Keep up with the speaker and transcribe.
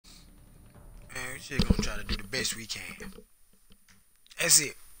we just gonna try to do the best we can. That's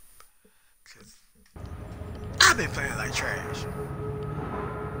it. Cause I've been playing like trash.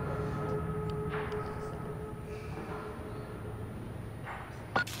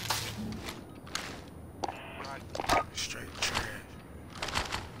 Straight trash.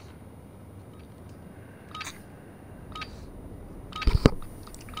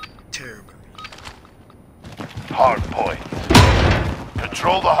 Terribly. Hard point.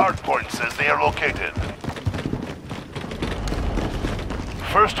 Control the hard points as they are located.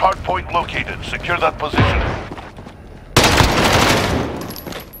 First hard point located. Secure that position.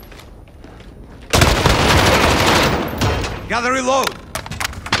 Gotta reload!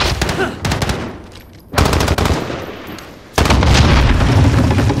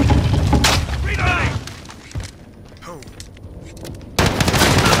 Oh.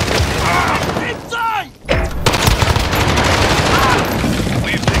 Inside!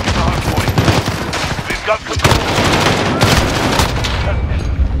 We've taken the hard point. We've got control.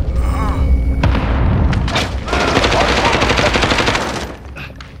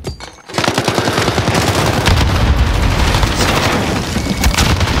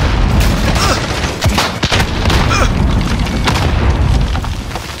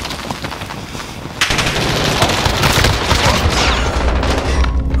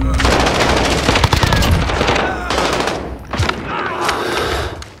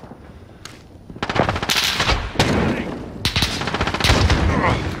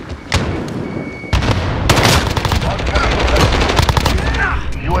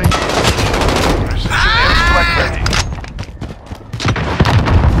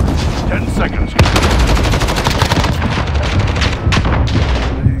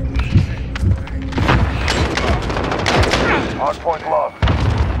 Hardpoint lost.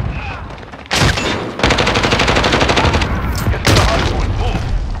 Get to the hardpoint. Move.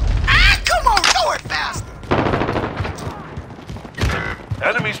 Ah, come on, do it faster.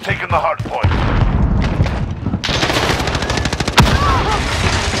 Enemies taking the hardpoint.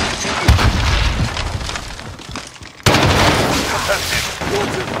 Contested.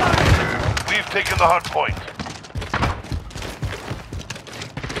 We've taken the hardpoint.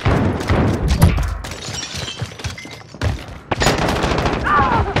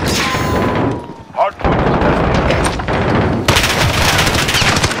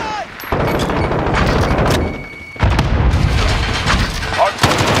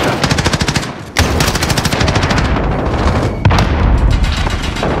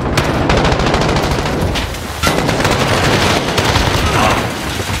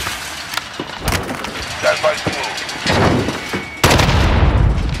 Stand by to move.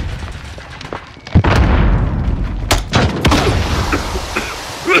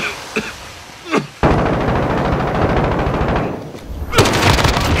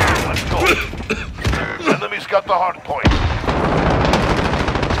 Let's go. Enemy's got the hard point.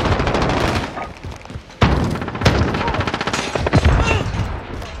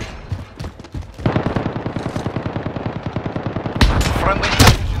 Friendly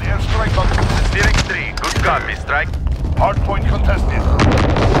precision airstrike on Steering 3, good copy, strike. hardpoint contested.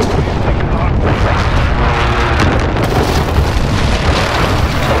 We've taken the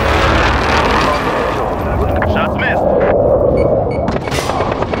Shots missed.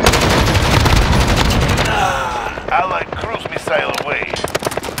 Allied cruise missile away.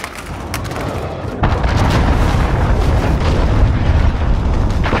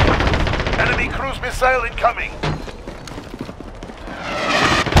 Enemy cruise missile incoming.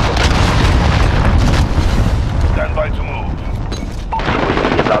 Stand by to move.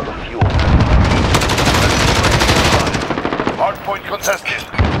 It's out of fuel. Hardpoint contested.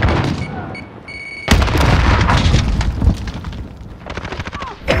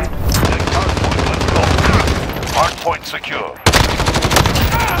 Next hardpoint, let's go. Hardpoint secure.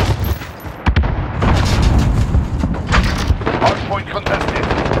 Hardpoint contested.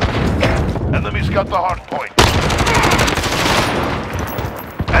 Enemy's got the hardpoint.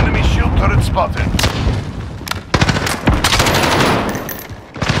 Enemy shield turret spotted.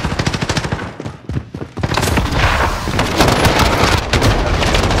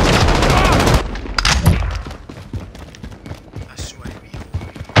 I swear to be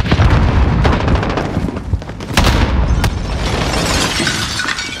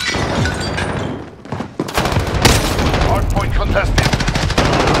Hardpoint contested.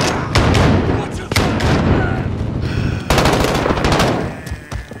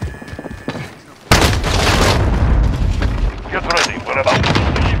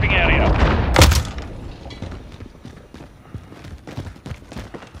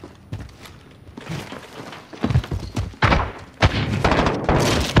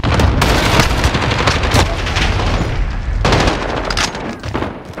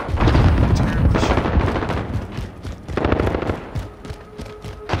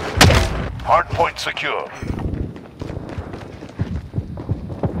 secure.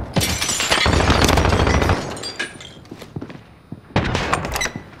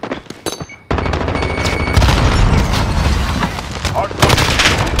 Hardpoint.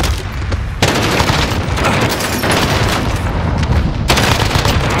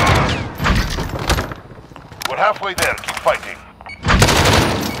 We're halfway there. Keep fighting.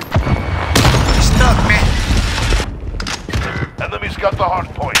 He's stuck, man. Enemy's got the hard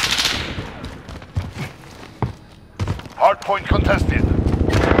point. Hard point contested.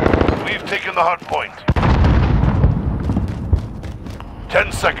 We've taken the hard point.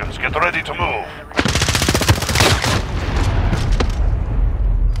 10 seconds. Get ready to move.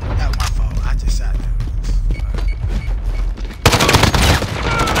 That was my fault. I just shot them.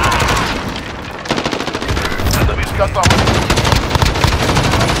 Enemy's got the hard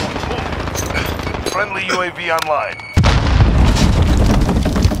point. Friendly UAV online.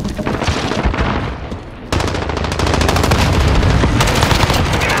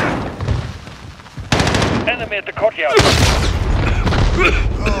 Enemy at the courtyard.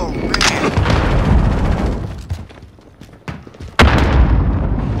 Oh, man.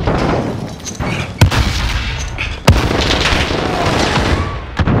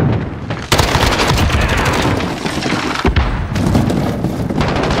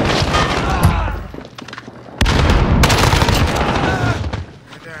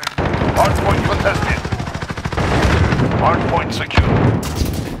 Hardpoint contested. Hardpoint secure.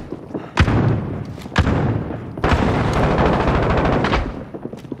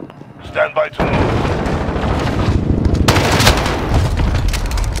 Stand by to move.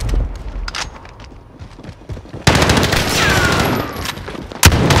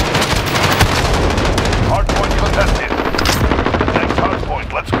 Hardpoint contested. Next hardpoint,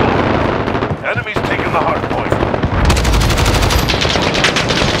 let's go. Enemy's taking the hardpoint.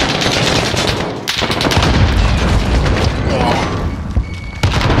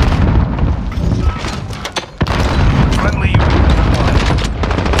 Friendly UAV online.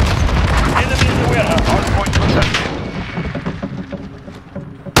 Enemy in the warehouse. Hardpoint contested.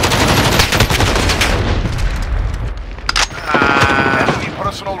 Enemy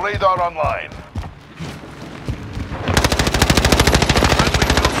personal radar online. Friendly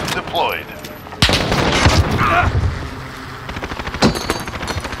Wilson deployed.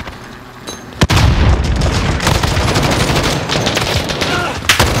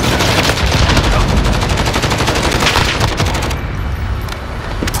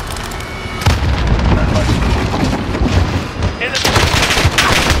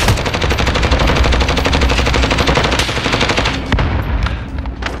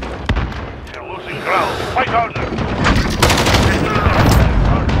 You're losing ground. Fight harder.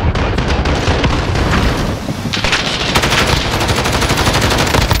 Hardpoint, let's go.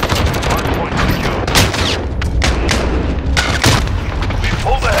 Hardpoint secure. We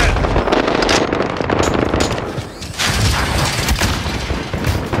pulled ahead.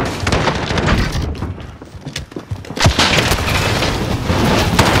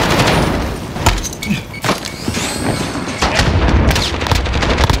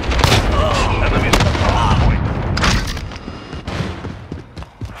 Enemies at the hardpoint.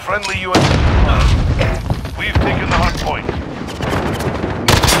 Friendly US. We've taken the hardpoint.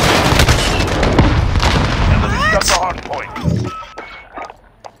 Enemies got the hardpoint.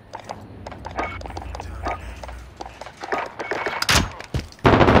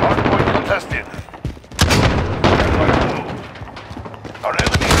 Hardpoint contested. Our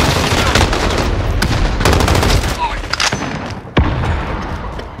enemy.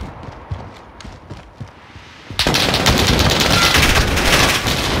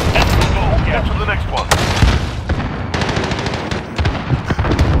 Get to the next one.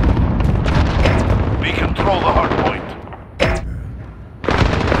 We control the hard point.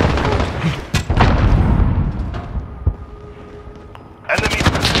 Enemy.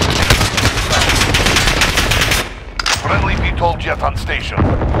 Friendly VTOL jet on station.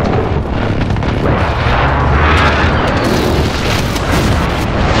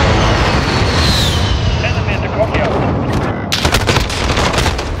 Enemy at the courtyard.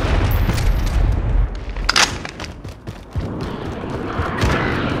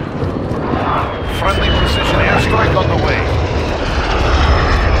 Friendly precision airstrike on the way.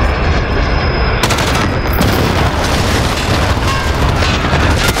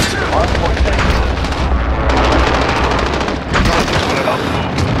 Hardpoint taken. Put it up.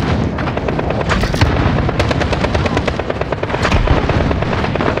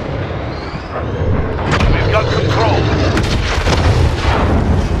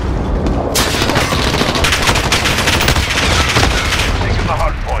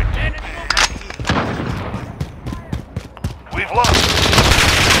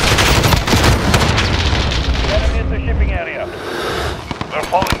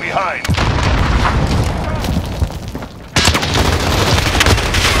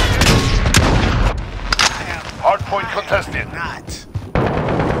 not.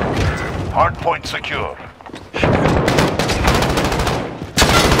 Hardpoint secure.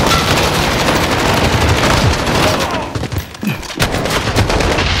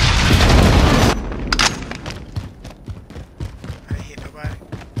 I didn't hit nobody.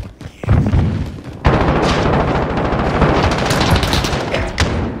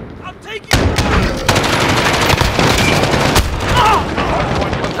 I'm taking you!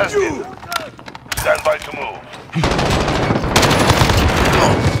 Hardpoint contested. Stand by to move.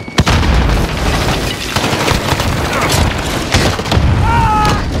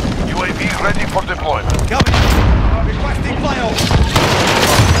 UAV ready for deployment. Requesting flyover!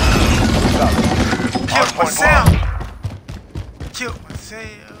 Killed Hardpoint myself. lost. Killed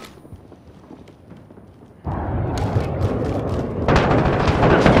myself.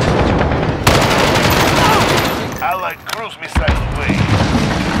 Allied cruise missile away.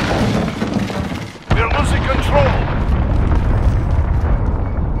 We're losing control.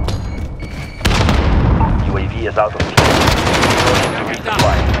 UAV is out of control.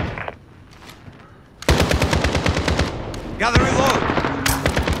 Gather reload!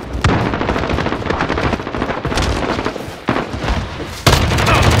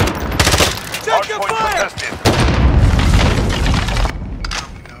 Check your Hardpoint fire! contested.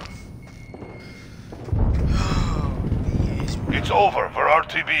 It's over for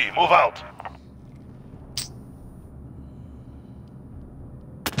RTB. Move out.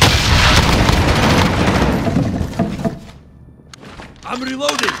 I'm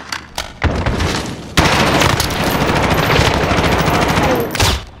reloading!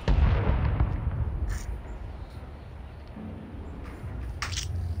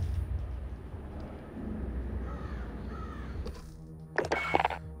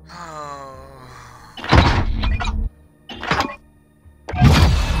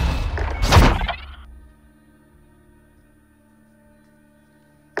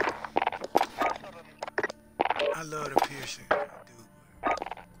 I love the piercing. I do.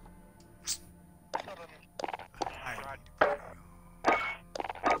 I need to put it on.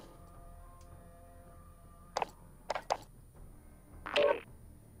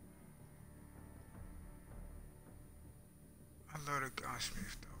 I love the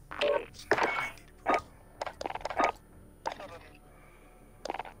gunsmith though. I need to put it on.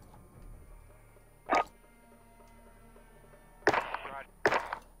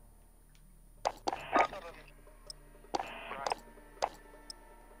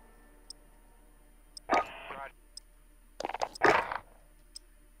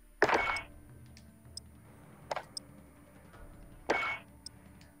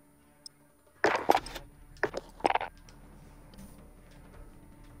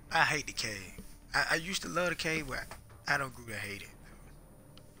 I hate the cave. I used to love the cave, but I don't agree to hate it.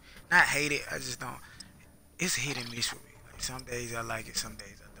 Not hate it, I just don't. It's hit and miss with me. Like some days I like it, some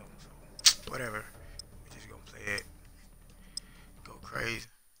days I don't. So whatever. We're just gonna play it. Go crazy.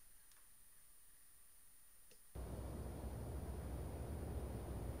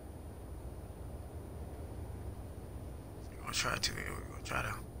 We're gonna try to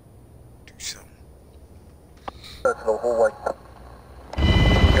do something.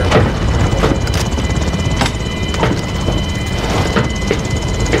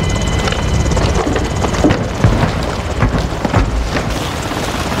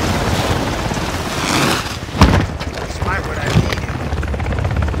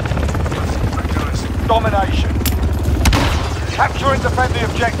 Domination. Capture and defend the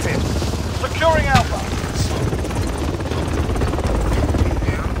objectives. Securing Alpha.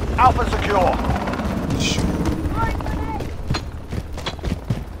 Alpha secure.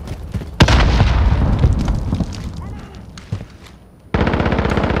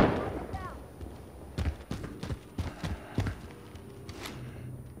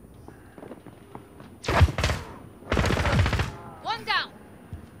 One down.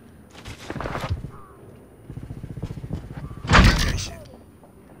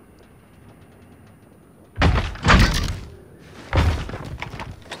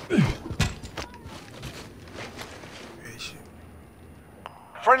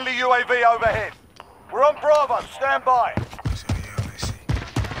 Friendly UAV overhead. We're on Bravo. Stand by. So yeah, let's see.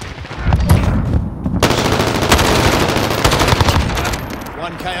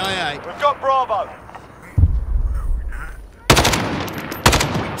 One KIA. We've got Bravo. Well, we're not.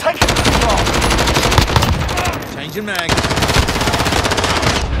 Taking control. Changing mag.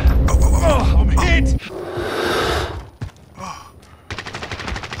 Oh, I'm hit! Oh,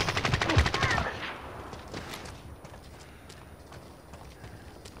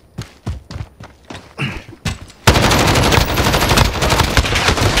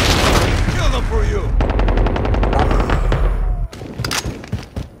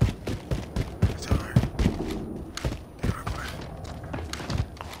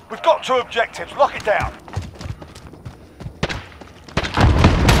 We've got 2 objectives. Lock it down.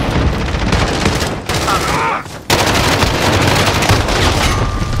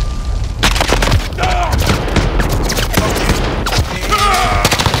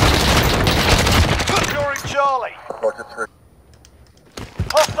 Securing Charlie.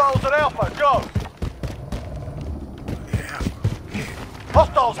 Hostiles at Alpha, go!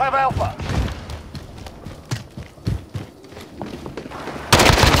 Hostiles have Alpha.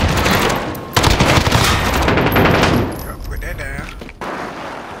 Put that down.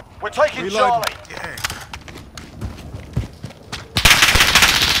 We're taking Reload. Charlie. Yeah.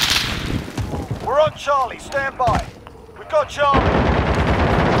 We're on Charlie, stand by. We've got Charlie.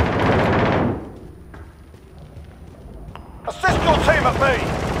 Assist your team at B.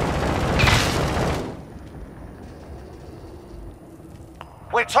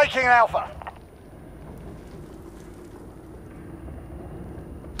 We're taking Alpha.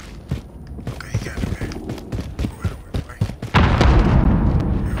 Okay, he got it, man. Wait.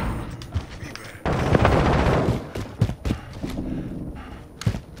 Be back.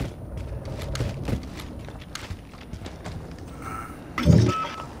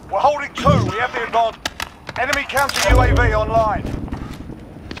 We're holding 2, we have the advantage. Enemy counter UAV online.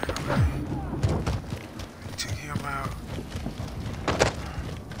 Took him out.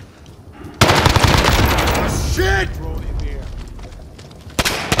 Shit!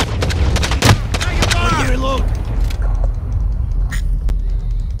 Reload.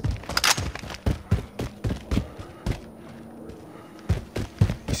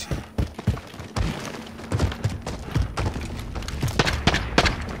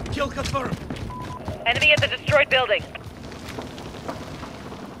 Kill confirmed. Enemy at the destroyed building.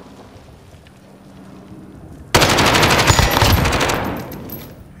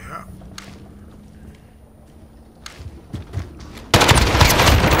 Yeah.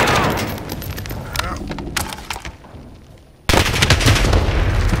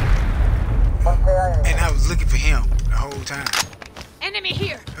 And I was looking for him the whole time. Enemy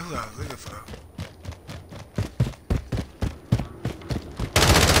here. That's who I was looking for.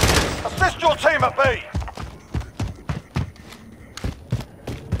 Assist your team at B.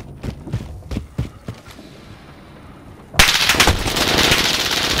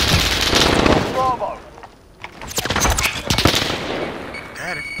 Bravo.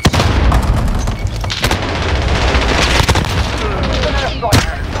 Got him.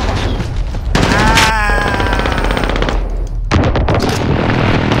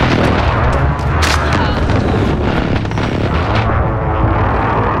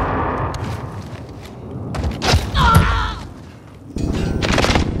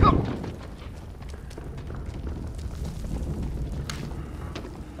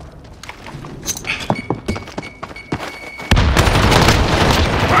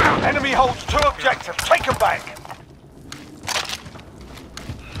 Enemy holds 2 objectives. Take them back.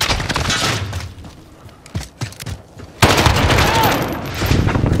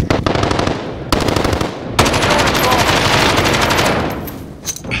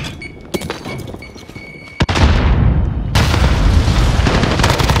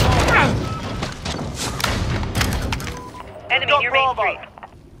 Enemy Got near Main Bravo. Street.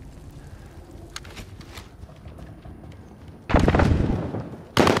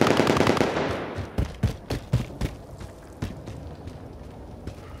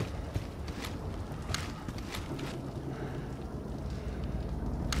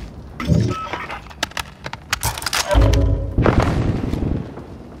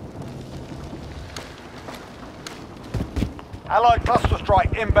 Allied cluster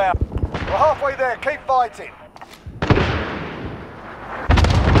strike inbound. We're halfway there. Keep fighting.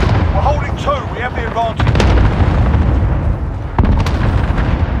 We're holding 2. We have the advantage.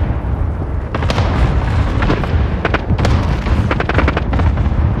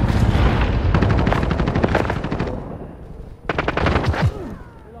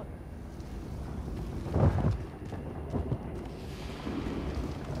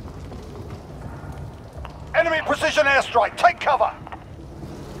 Enemy precision airstrike. Take cover.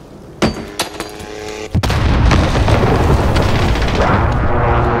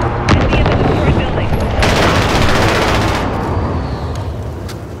 Enemy at the destroyed building.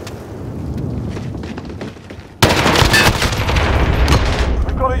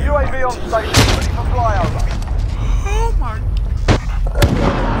 We've got a UAV on station. Ready for flyover. Oh my.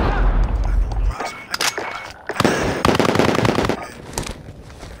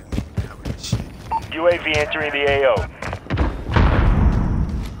 UAV entering the AO.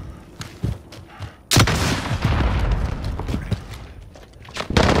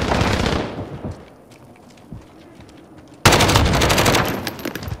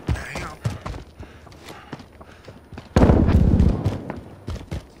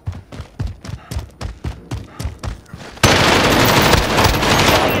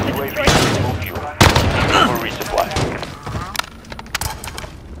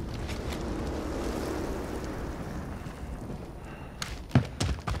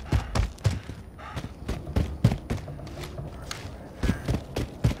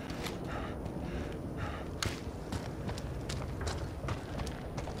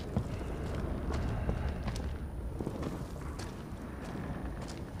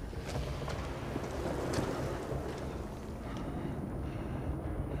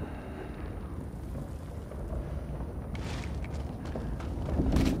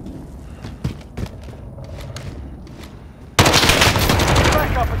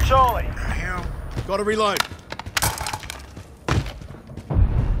 Gotta reload.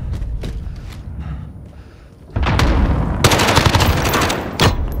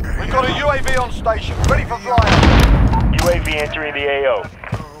 We've got a UAV on station, ready for flight. UAV entering the AO.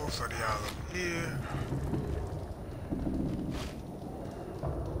 Oh, so they all over here.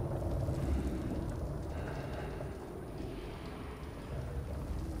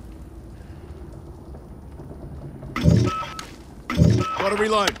 Gotta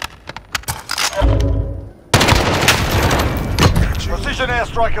reload. Precision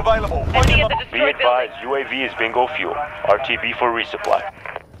airstrike available. Enemy at the Be destroyed building. advised, UAV is bingo fuel. RTB for resupply.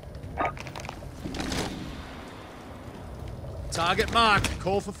 Target marked.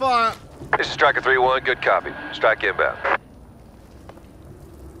 Call for fire. This is Striker 3-1, good copy. Strike inbound.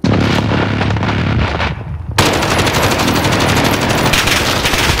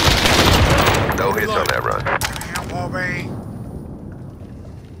 No hits on that run. Damn, Wallbang.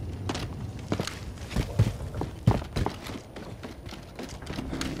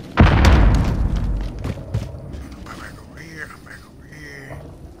 I'm back over here. I'm back over here.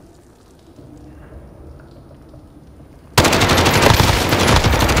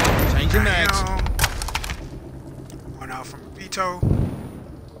 Changing mags. Damn. One out from Vito.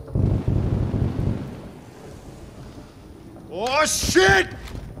 Oh shit!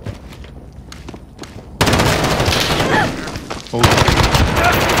 Damn. Over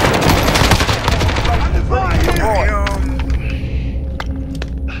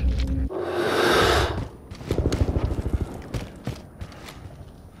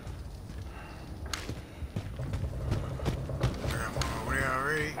there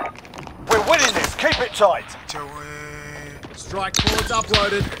already. We're winning this, keep it tight. Vito win. Strike cords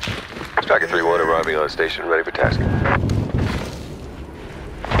uploaded. Striker 3-1 arriving on station, ready for tasking.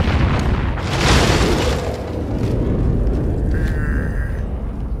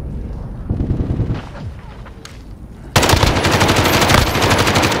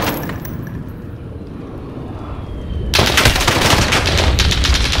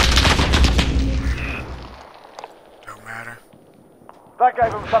 Don't matter. That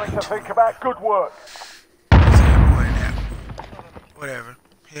gave them something to think about. Good work. Whatever.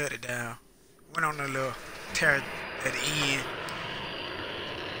 Held it down. Went on a little tear at the end.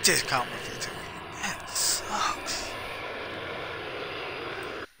 Just caught my feet to it. That sucks.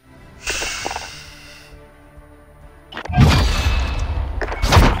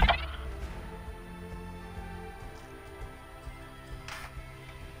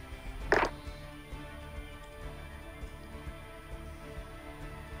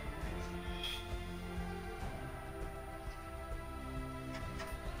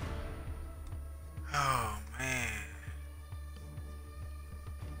 Oh man.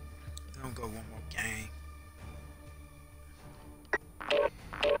 Let me go one more game.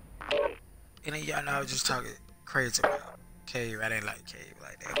 And then y'all know I was just talking crazy about Cave. I didn't like Cave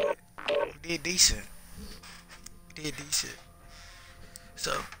like that, but we did decent. We did decent.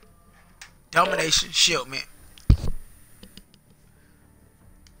 So, domination, shipment.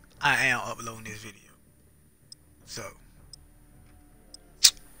 I am uploading this video. So,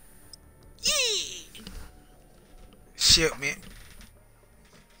 yeah. Shipment.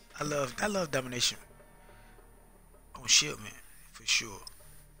 I love domination on shipment for sure.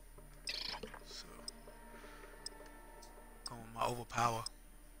 So, going with my overpower,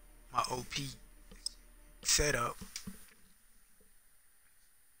 my OP setup.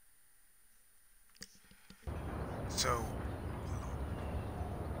 So,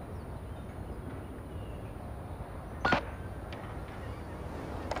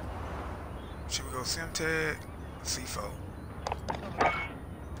 should we go Simtag, C4?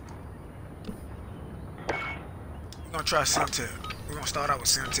 We're gonna try Simtag. We're gonna start out with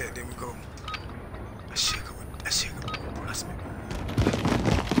Simtag, then we go. I should go with Prospect.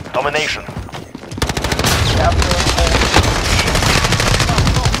 Domination.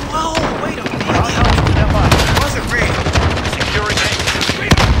 Whoa, wait a minute. Wasn't ready. Securing A.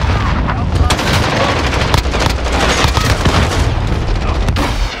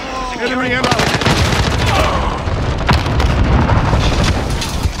 Enemy ammo.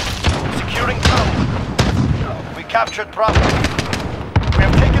 Securing Bravo. We captured Bravo. We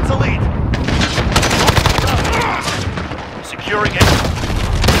have taken the lead. Securing A.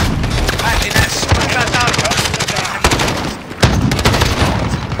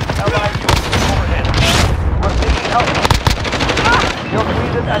 Allied units overhead. We're taking help. You're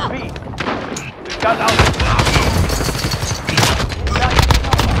needed at B. We've got out.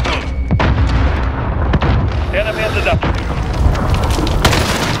 Enemy at the dump.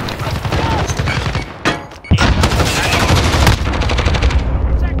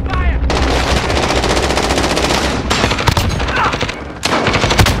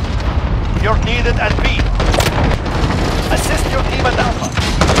 You're needed at B. Assist your team at Alpha.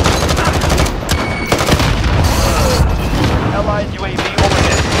 Allied UAV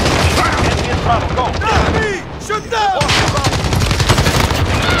overhead. Enemy at Bravo, go. Enemy! Shoot them!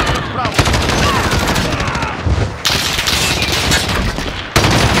 Bravo.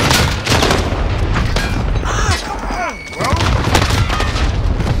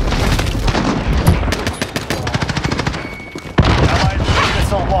 Allied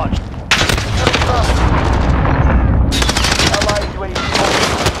missile launched. Allied UAV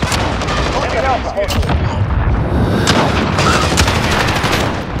overhead. Enemy at Alpha,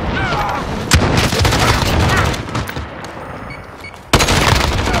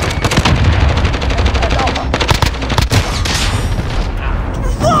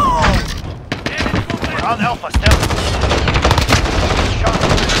 on Alpha, step. Shot.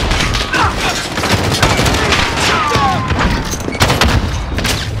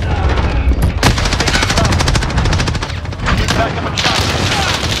 Get back up and shot.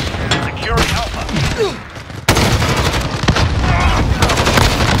 Securing Alpha.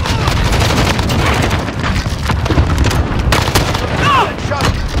 Shot.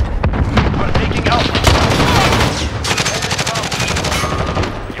 We're taking Alpha.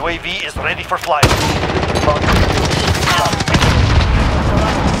 UAV is ready for flight.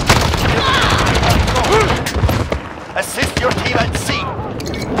 Assist your team at C.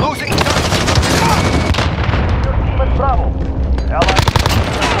 Losing touch. Your team at Bravo. Allied.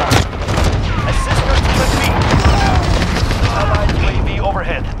 Assist your team at B. Allied UAV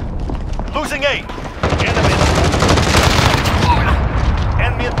overhead. Losing A. Enemy.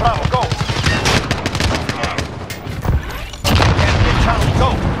 Enemy at Bravo. Go. Enemy at Charlie. Go.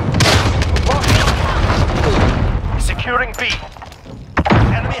 Securing B.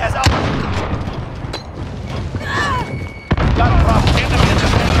 Enemy has Alpha. Got Bravo. Enemy at the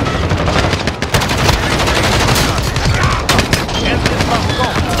Enemy at Bravo. Go.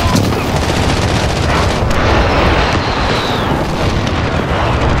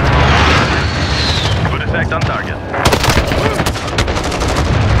 Good effect on target.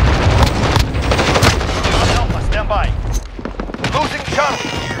 Alpha, stand by. Losing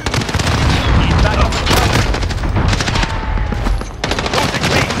Charlie. Need back up with Charlie. Losing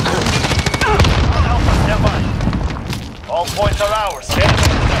B. Alpha, stand by. All points are ours.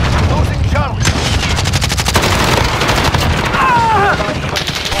 Losing Charlie.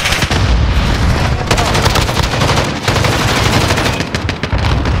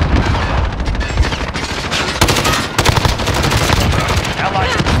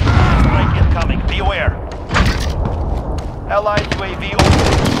 Allied strike incoming. Be aware. Allied UAV over.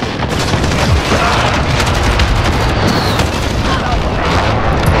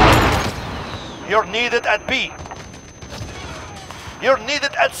 You're needed at B. You're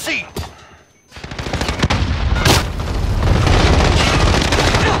needed at C.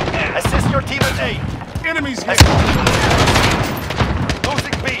 Assist your team at A. Enemies here!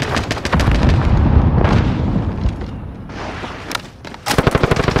 Losing B.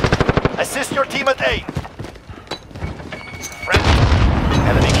 Assist your team at A. Friendly.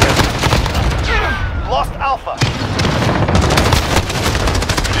 Enemy kill. Lost Alpha.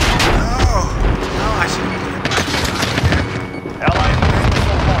 Oh, no, I should have put Allied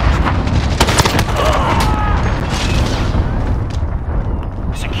missile launched.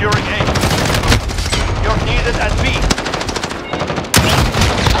 Securing A. You're needed at B.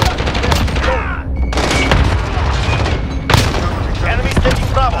 Enemies taking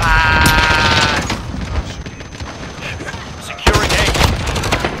Bravo. Securing A.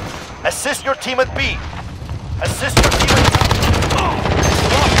 Assist your team at B. Assist your team at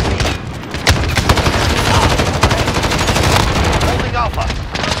Holding Alpha.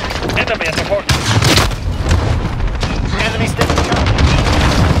 Enemy at support. Enemies taking Charlie.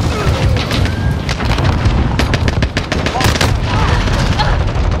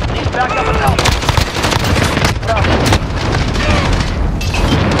 Need back up at Alpha. Bravo.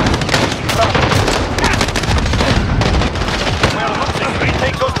 Bravo. We're losing.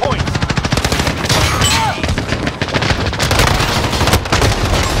 Retake those points.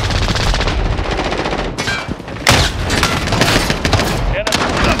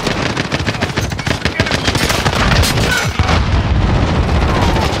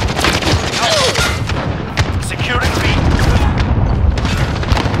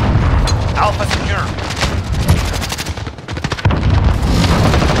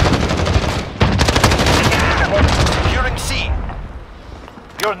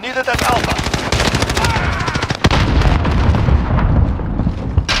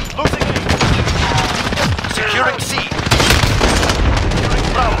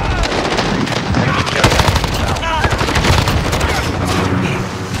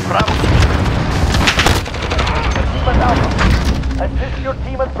 your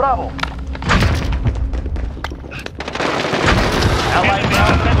team at Bravo. Allied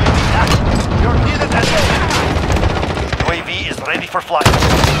ground UAV active. You're needed at A. UAV is ready for flight.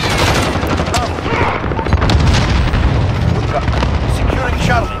 Bravo. Securing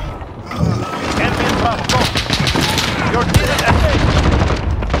Charlie. Enemy at Bravo, go. You're needed at A.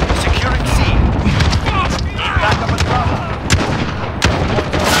 Securing C. Back up at Bravo.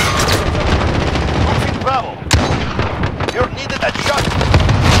 Losing Bravo. You're needed at Charlie.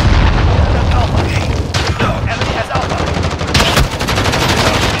 At Alpha. Enemy has Alpha.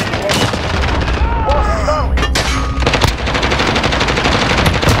 Lost Charlie.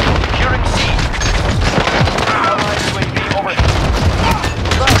 Securing C. Allied UAV overhead.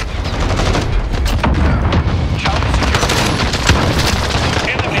 Bravo. Charlie secure.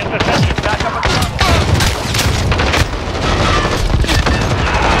 Enemy at the test. Back up at Bravo.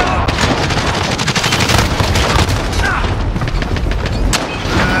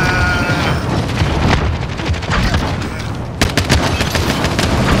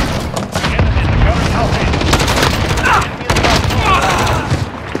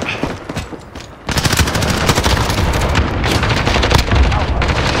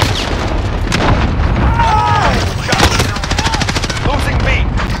 Losing B.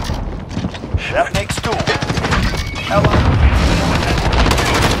 That makes two. Ella.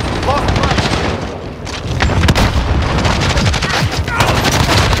 Lost right.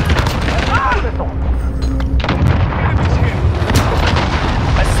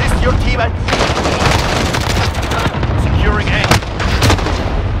 Assist your team at C. Securing A.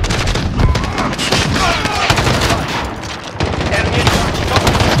 Enemy at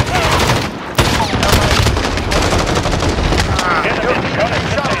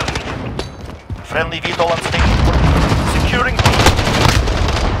Friendly VTOL on station. Securing